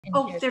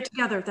Oh, they're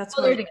together. That's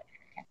Oh, they're right.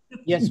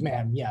 together. Yes,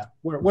 ma'am. Yeah,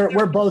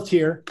 we're both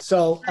here.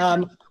 So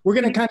we're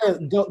going to kind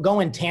of go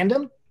in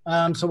tandem.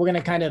 So we're going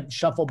to kind of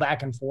shuffle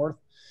back and forth.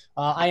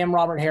 I am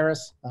Robert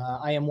Harris.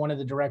 I am one of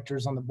the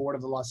directors on the board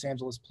of the Los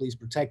Angeles Police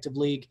Protective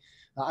League.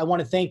 I want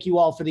to thank you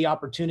all for the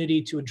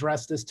opportunity to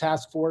address this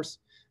task force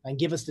and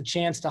give us the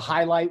chance to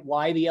highlight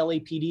why the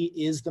LAPD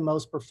is the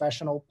most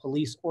professional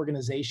police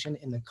organization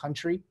in the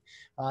country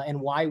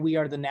and why we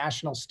are the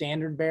national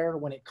standard bearer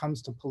when it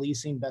comes to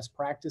policing best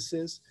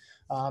practices.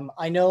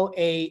 I know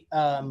a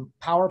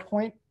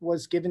PowerPoint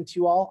was given to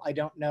you all. I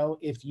don't know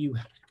if you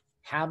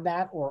have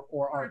that or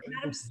are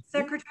Madam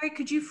Secretary,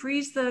 could you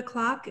freeze the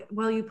clock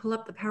while you pull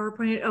up the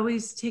PowerPoint? It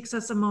always takes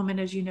us a moment,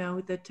 as you know,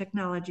 with the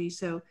technology.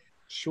 So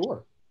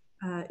sure.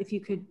 If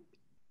you could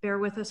bear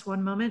with us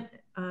one moment.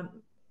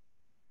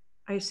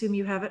 I assume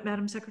you have it,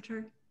 Madam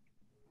Secretary?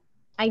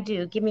 I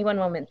do. Give me one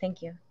moment.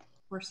 Thank you.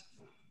 Of course.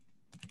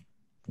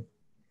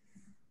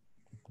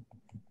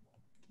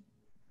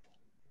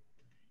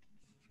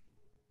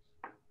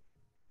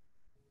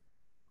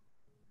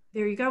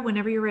 There you go,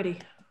 whenever you're ready.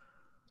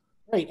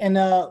 Great. And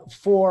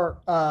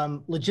for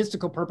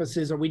logistical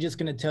purposes, are we just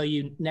going to tell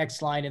you next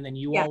slide and then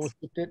you all will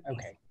skip it?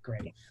 Okay,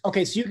 great.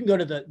 Okay, so you can go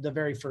to the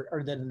very first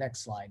or the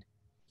next slide.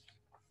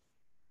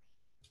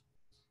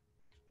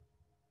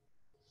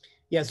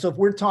 Yeah, so if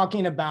we're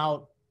talking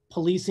about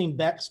policing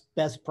best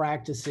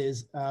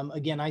practices,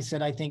 again, I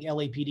said I think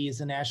LAPD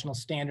is a national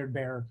standard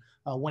bearer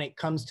when it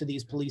comes to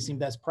these policing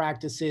best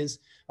practices.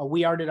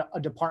 We are a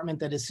department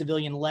that is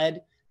civilian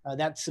led.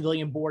 That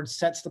civilian board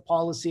sets the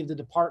policy of the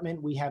department.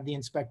 We have the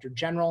inspector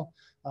general.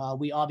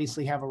 We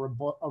obviously have a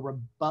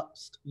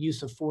robust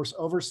use of force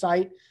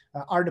oversight.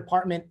 Our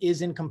department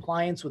is in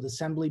compliance with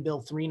Assembly Bill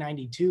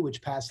 392,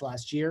 which passed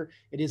last year.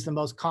 It is the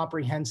most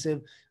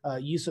comprehensive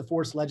use of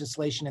force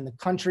legislation in the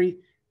country.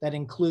 That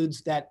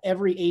includes that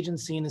every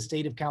agency in the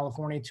state of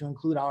California, to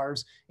include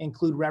ours,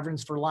 include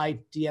reverence for life,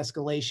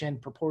 de-escalation,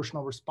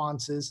 proportional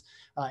responses,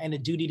 and a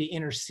duty to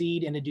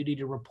intercede and a duty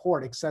to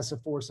report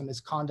excessive force and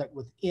misconduct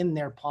within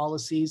their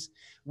policies.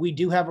 We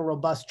do have a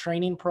robust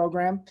training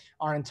program.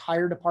 Our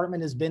entire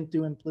department has been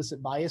through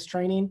implicit bias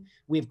training.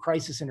 We have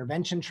crisis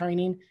intervention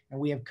training, and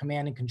we have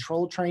command and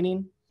control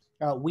training.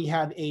 We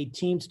have a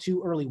Teams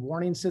 2 early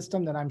warning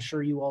system that I'm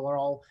sure you all are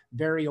all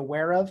very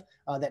aware of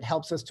that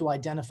helps us to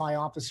identify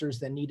officers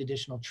that need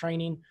additional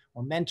training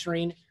or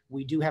mentoring.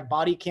 We do have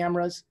body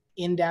cameras,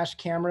 in-dash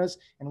cameras,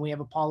 and we have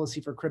a policy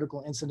for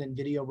critical incident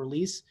video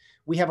release.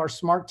 We have our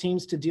SMART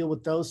teams to deal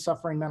with those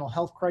suffering mental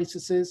health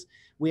crises.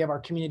 We have our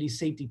community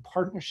safety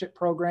partnership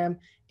program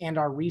and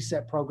our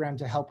reset program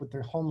to help with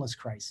their homeless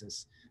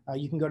crisis.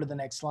 You can go to the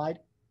next slide.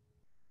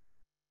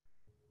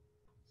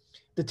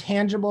 The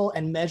tangible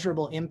and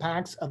measurable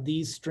impacts of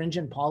these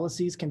stringent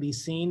policies can be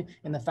seen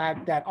in the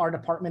fact that our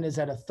department is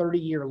at a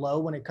 30-year low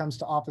when it comes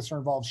to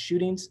officer-involved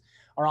shootings.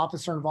 Our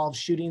officer-involved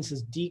shootings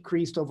has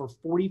decreased over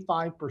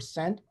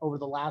 45% over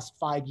the last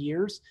 5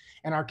 years,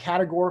 and our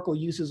categorical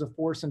uses of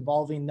force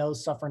involving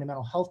those suffering a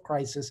mental health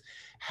crisis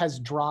has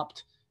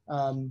dropped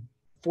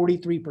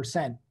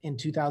 43% in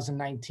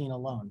 2019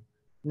 alone.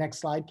 Next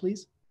slide,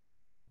 please.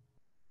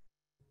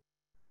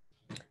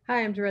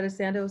 Hi, I'm Doretta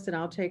Santos, and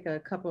I'll take a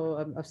couple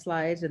of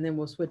slides and then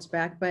we'll switch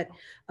back. But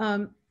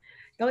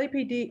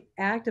LAPD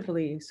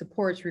actively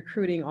supports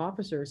recruiting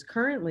officers.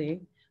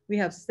 Currently, we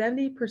have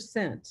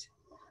 70%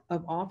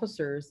 of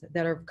officers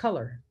that are of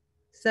color,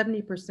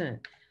 70%,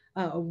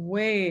 a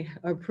way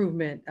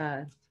improvement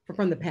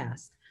from the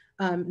past.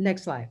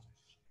 Next slide.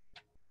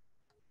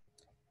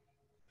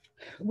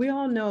 We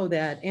all know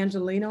that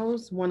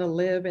Angelenos want to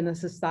live in a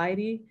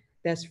society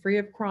that's free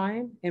of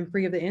crime and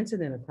free of the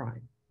incident of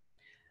crime.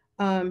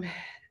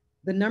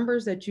 The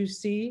numbers that you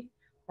see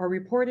are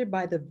reported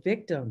by the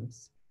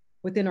victims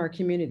within our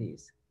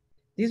communities.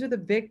 These are the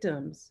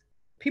victims.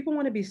 People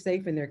want to be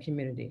safe in their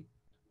community.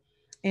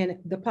 And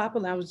the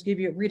population, I'll just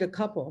read a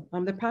couple.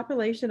 The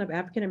population of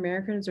African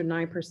Americans are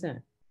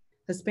 9%,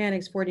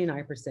 Hispanics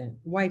 49%,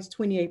 whites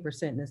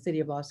 28% in the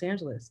city of Los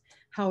Angeles.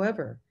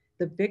 However,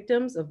 the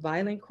victims of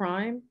violent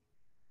crime,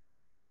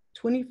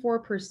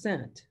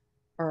 24%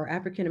 are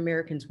African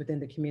Americans within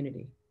the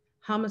community.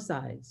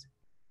 Homicides,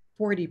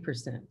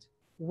 40%,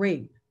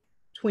 rape,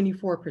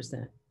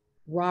 24%,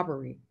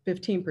 robbery,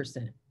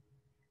 15%,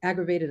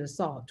 aggravated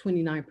assault,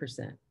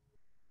 29%.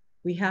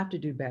 We have to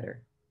do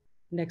better.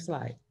 Next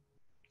slide.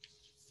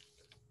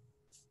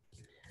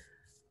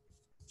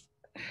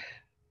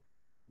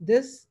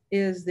 This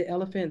is the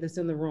elephant that's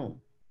in the room.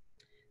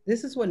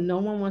 This is what no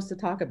one wants to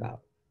talk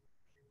about,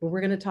 but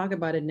we're going to talk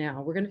about it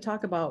now. We're going to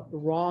talk about the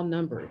raw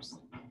numbers.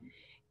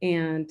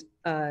 And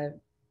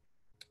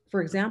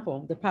for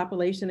example, the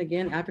population,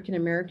 again, African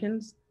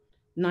Americans,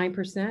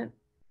 9%,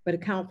 but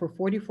account for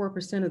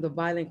 44% of the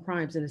violent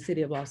crimes in the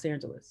city of Los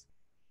Angeles,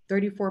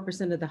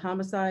 34% of the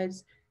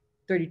homicides,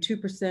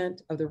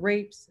 32% of the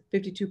rapes,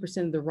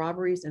 52% of the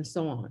robberies, and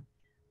so on.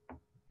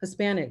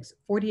 Hispanics,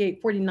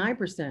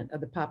 49%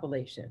 of the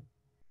population,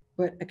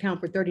 but account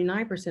for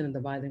 39% of the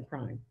violent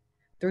crime,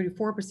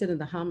 34% of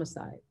the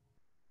homicide.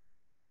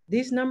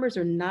 These numbers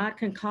are not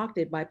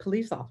concocted by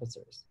police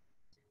officers.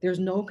 There's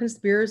no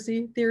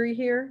conspiracy theory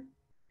here.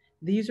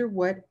 These are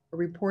what are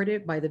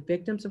reported by the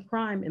victims of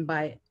crime and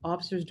by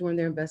officers during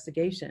their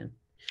investigation.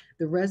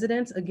 The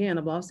residents, again,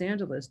 of Los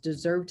Angeles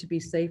deserve to be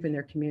safe in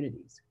their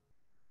communities.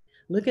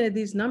 Looking at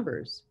these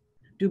numbers,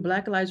 do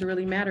Black lives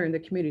really matter in the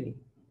community?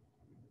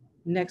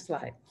 Next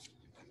slide.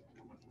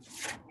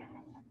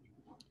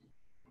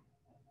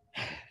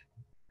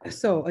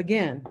 So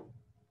again,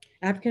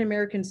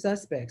 African-American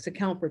suspects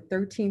account for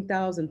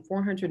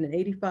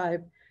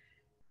 13,485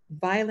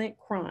 violent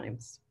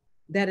crimes.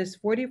 That is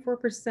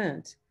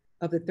 44%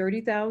 of the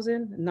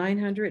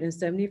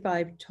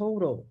 30,975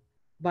 total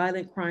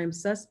violent crime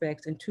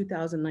suspects in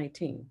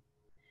 2019.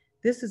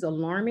 This is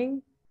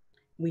alarming.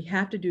 We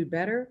have to do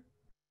better.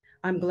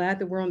 I'm glad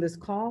that we're on this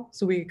call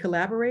so we can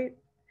collaborate.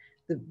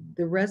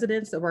 The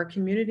residents of our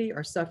community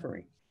are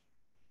suffering.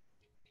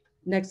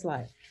 Next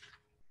slide.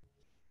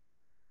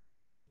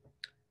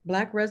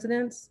 Black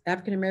residents,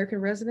 African-American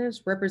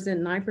residents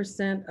represent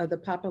 9% of the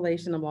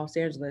population of Los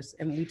Angeles,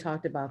 and we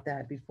talked about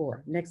that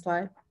before. Next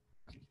slide.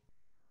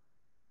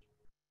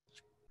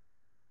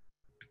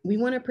 We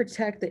want to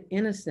protect the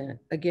innocent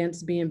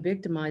against being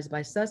victimized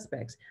by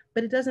suspects,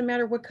 but it doesn't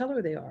matter what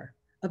color they are.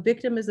 A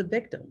victim is a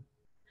victim.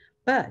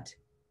 But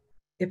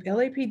if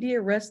LAPD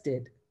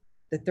arrested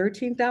the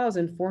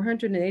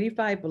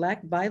 13,485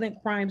 Black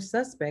violent crime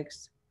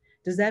suspects,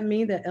 does that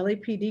mean that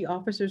LAPD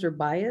officers are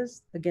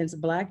biased against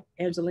Black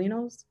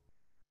Angelenos?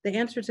 The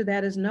answer to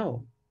that is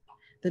no.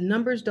 The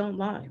numbers don't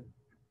lie.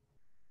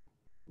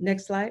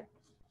 Next slide.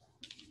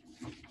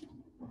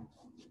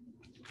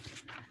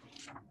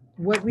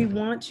 What we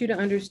want you to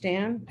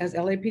understand as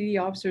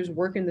LAPD officers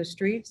work in the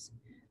streets,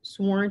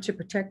 sworn to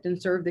protect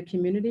and serve the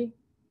community,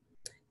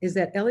 is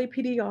that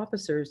LAPD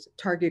officers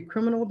target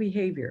criminal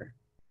behavior,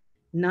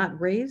 not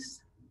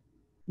race,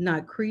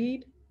 not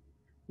creed,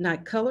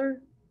 not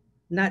color,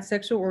 not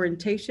sexual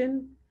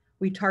orientation.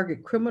 We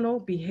target criminal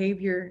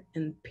behavior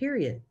and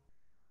period.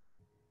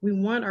 We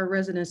want our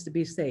residents to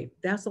be safe.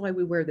 That's why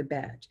we wear the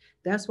badge.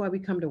 That's why we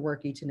come to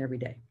work each and every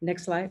day.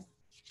 Next slide.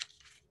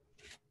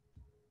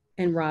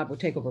 And Rob will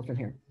take over from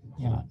here.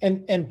 Yeah,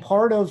 and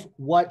part of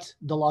what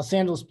the Los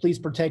Angeles Police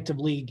Protective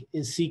League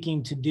is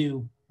seeking to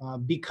do,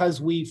 because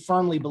we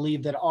firmly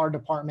believe that our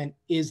department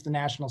is the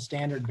national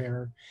standard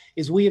bearer,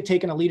 is we have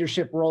taken a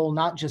leadership role,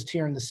 not just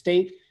here in the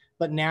state,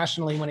 but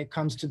nationally when it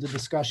comes to the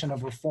discussion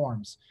of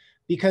reforms.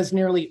 Because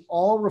nearly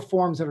all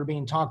reforms that are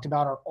being talked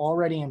about are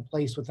already in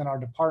place within our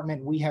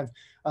department. We have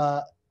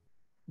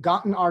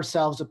gotten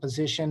ourselves a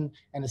position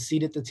and a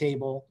seat at the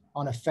table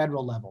on a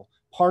federal level.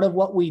 Part of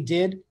what we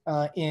did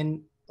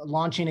in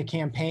launching a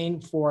campaign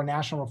for a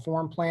national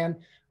reform plan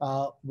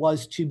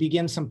was to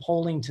begin some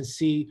polling to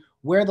see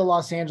where the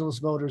Los Angeles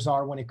voters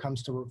are when it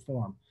comes to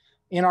reform.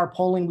 In our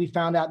polling, we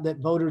found out that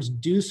voters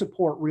do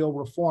support real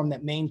reform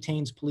that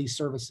maintains police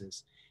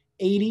services.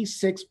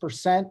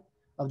 86%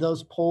 of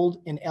those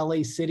polled in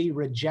LA City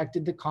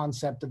rejected the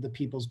concept of the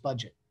people's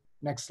budget.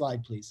 Next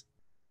slide, please.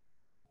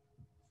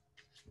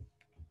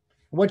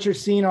 What you're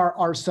seeing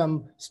are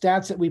some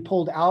stats that we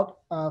pulled out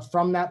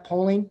from that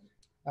polling.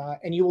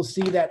 And you will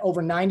see that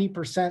over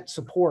 90%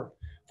 support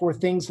for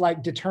things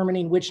like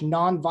determining which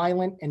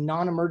non-violent and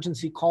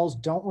non-emergency calls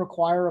don't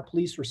require a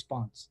police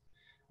response.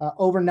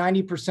 Over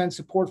 90%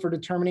 support for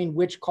determining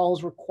which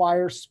calls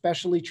require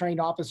specially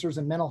trained officers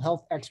and mental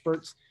health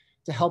experts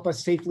to help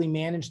us safely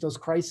manage those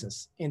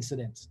crisis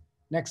incidents.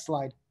 Next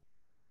slide.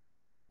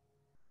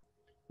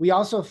 We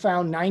also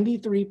found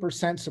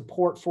 93%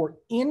 support for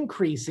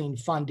increasing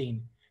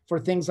funding for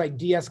things like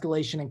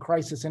de-escalation and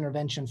crisis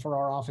intervention for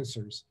our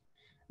officers.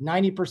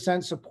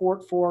 90%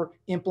 support for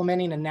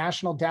implementing a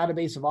national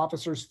database of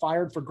officers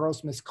fired for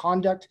gross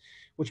misconduct,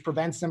 which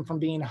prevents them from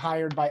being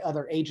hired by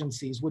other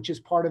agencies, which is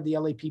part of the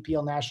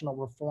LAPPL National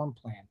Reform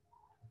Plan.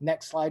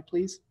 Next slide,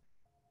 please.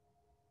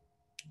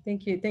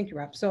 Thank you,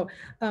 Rob. So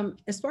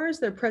as far as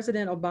the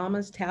President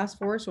Obama's task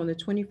force on the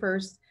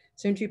 21st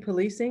century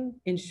policing,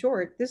 in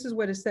short, this is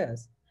what it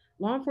says.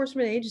 Law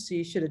enforcement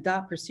agencies should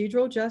adopt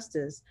procedural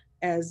justice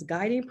as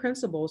guiding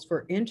principles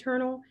for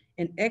internal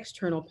and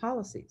external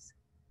policies.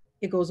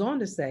 It goes on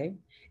to say,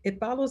 it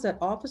follows that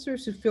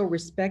officers who feel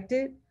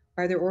respected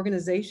by their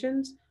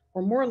organizations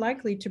are more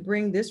likely to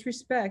bring this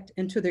respect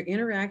into their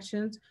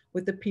interactions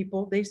with the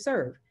people they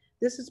serve.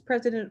 This is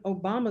President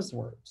Obama's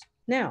words.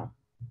 Now,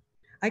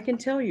 I can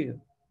tell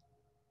you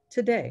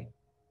today,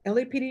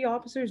 LAPD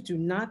officers do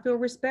not feel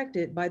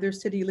respected by their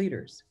city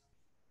leaders.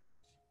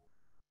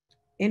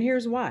 And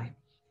here's why.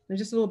 There's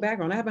just a little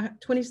background. I have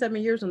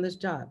 27 years on this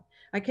job.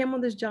 I came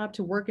on this job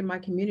to work in my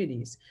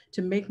communities,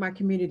 to make my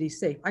community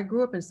safe. I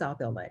grew up in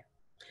South LA.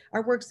 I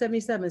worked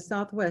 77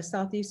 Southwest,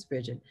 Southeast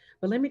region.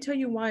 But let me tell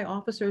you why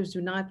officers do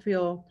not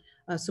feel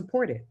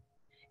supported.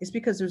 It's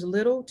because there's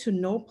little to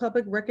no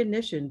public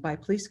recognition by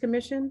police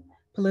commission,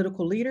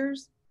 political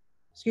leaders,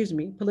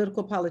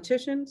 political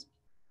politicians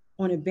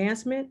on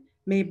advancement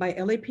made by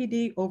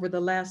LAPD over the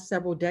last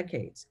several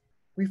decades.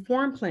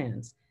 Reform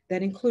plans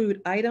that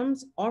include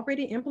items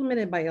already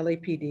implemented by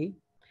LAPD,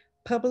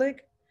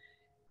 public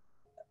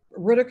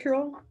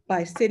ridicule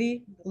by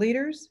city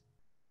leaders,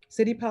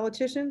 city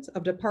politicians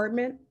of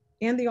department,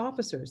 and the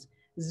officers.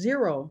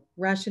 Zero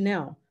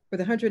rationale for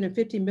the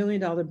 $150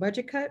 million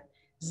budget cut.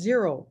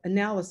 Zero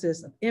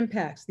analysis of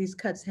impacts these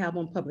cuts have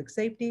on public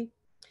safety.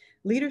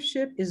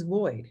 Leadership is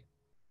void.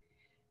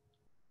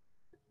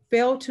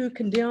 Fail to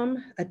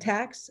condemn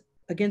attacks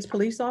against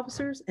police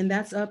officers, and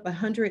that's up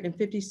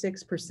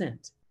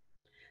 156%.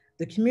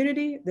 The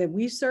community that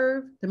we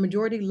serve, the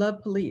majority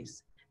love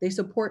police. They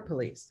support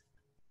police.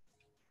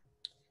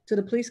 To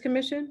the police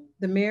commission,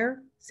 the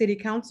mayor, city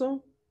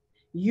council,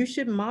 you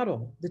should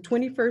model the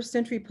 21st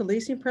century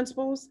policing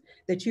principles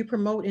that you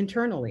promote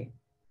internally.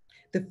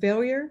 The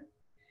failure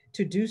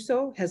to do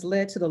so has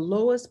led to the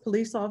lowest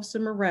police officer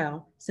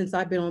morale since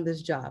I've been on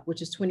this job,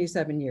 which is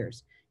 27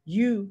 years.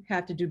 You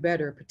have to do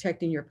better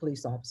protecting your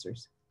police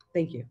officers.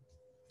 Thank you.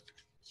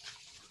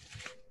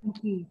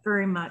 Thank you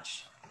very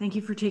much. Thank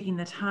you for taking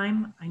the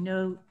time. I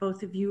know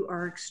both of you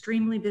are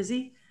extremely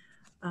busy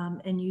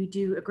and you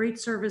do a great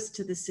service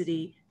to the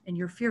city, and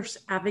you're fierce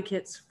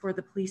advocates for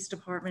the police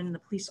department and the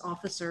police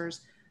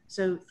officers.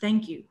 So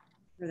thank you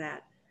for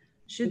that.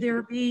 Should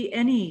there be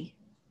any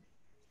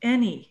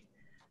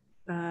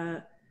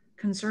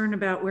concern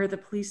about where the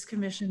police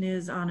commission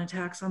is on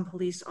attacks on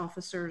police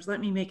officers, let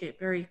me make it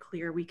very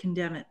clear. We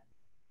condemn it.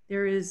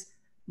 There is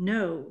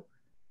no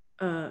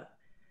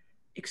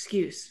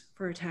excuse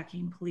for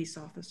attacking police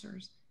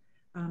officers.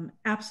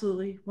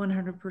 Absolutely,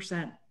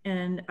 100%.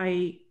 And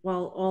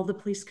while all the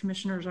police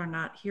commissioners are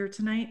not here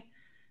tonight,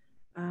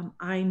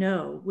 I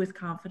know with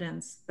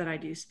confidence that I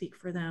do speak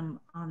for them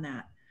on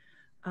that.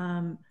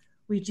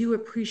 We do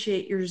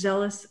appreciate your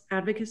zealous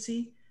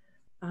advocacy.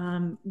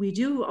 We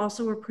do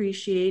also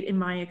appreciate, in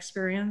my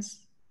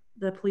experience,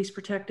 the Police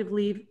Protective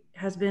League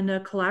has been a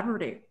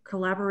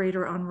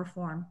collaborator on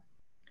reform.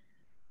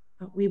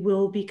 We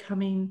will be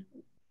coming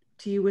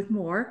to you with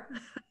more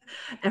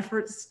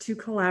efforts to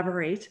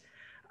collaborate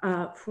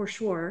for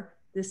sure.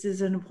 This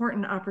is an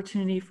important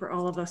opportunity for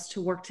all of us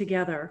to work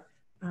together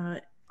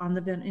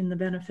in the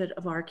benefit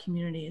of our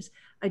communities.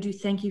 I do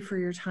thank you for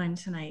your time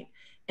tonight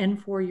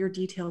and for your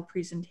detailed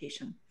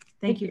presentation.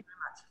 Thank you very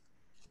much.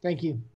 Thank you.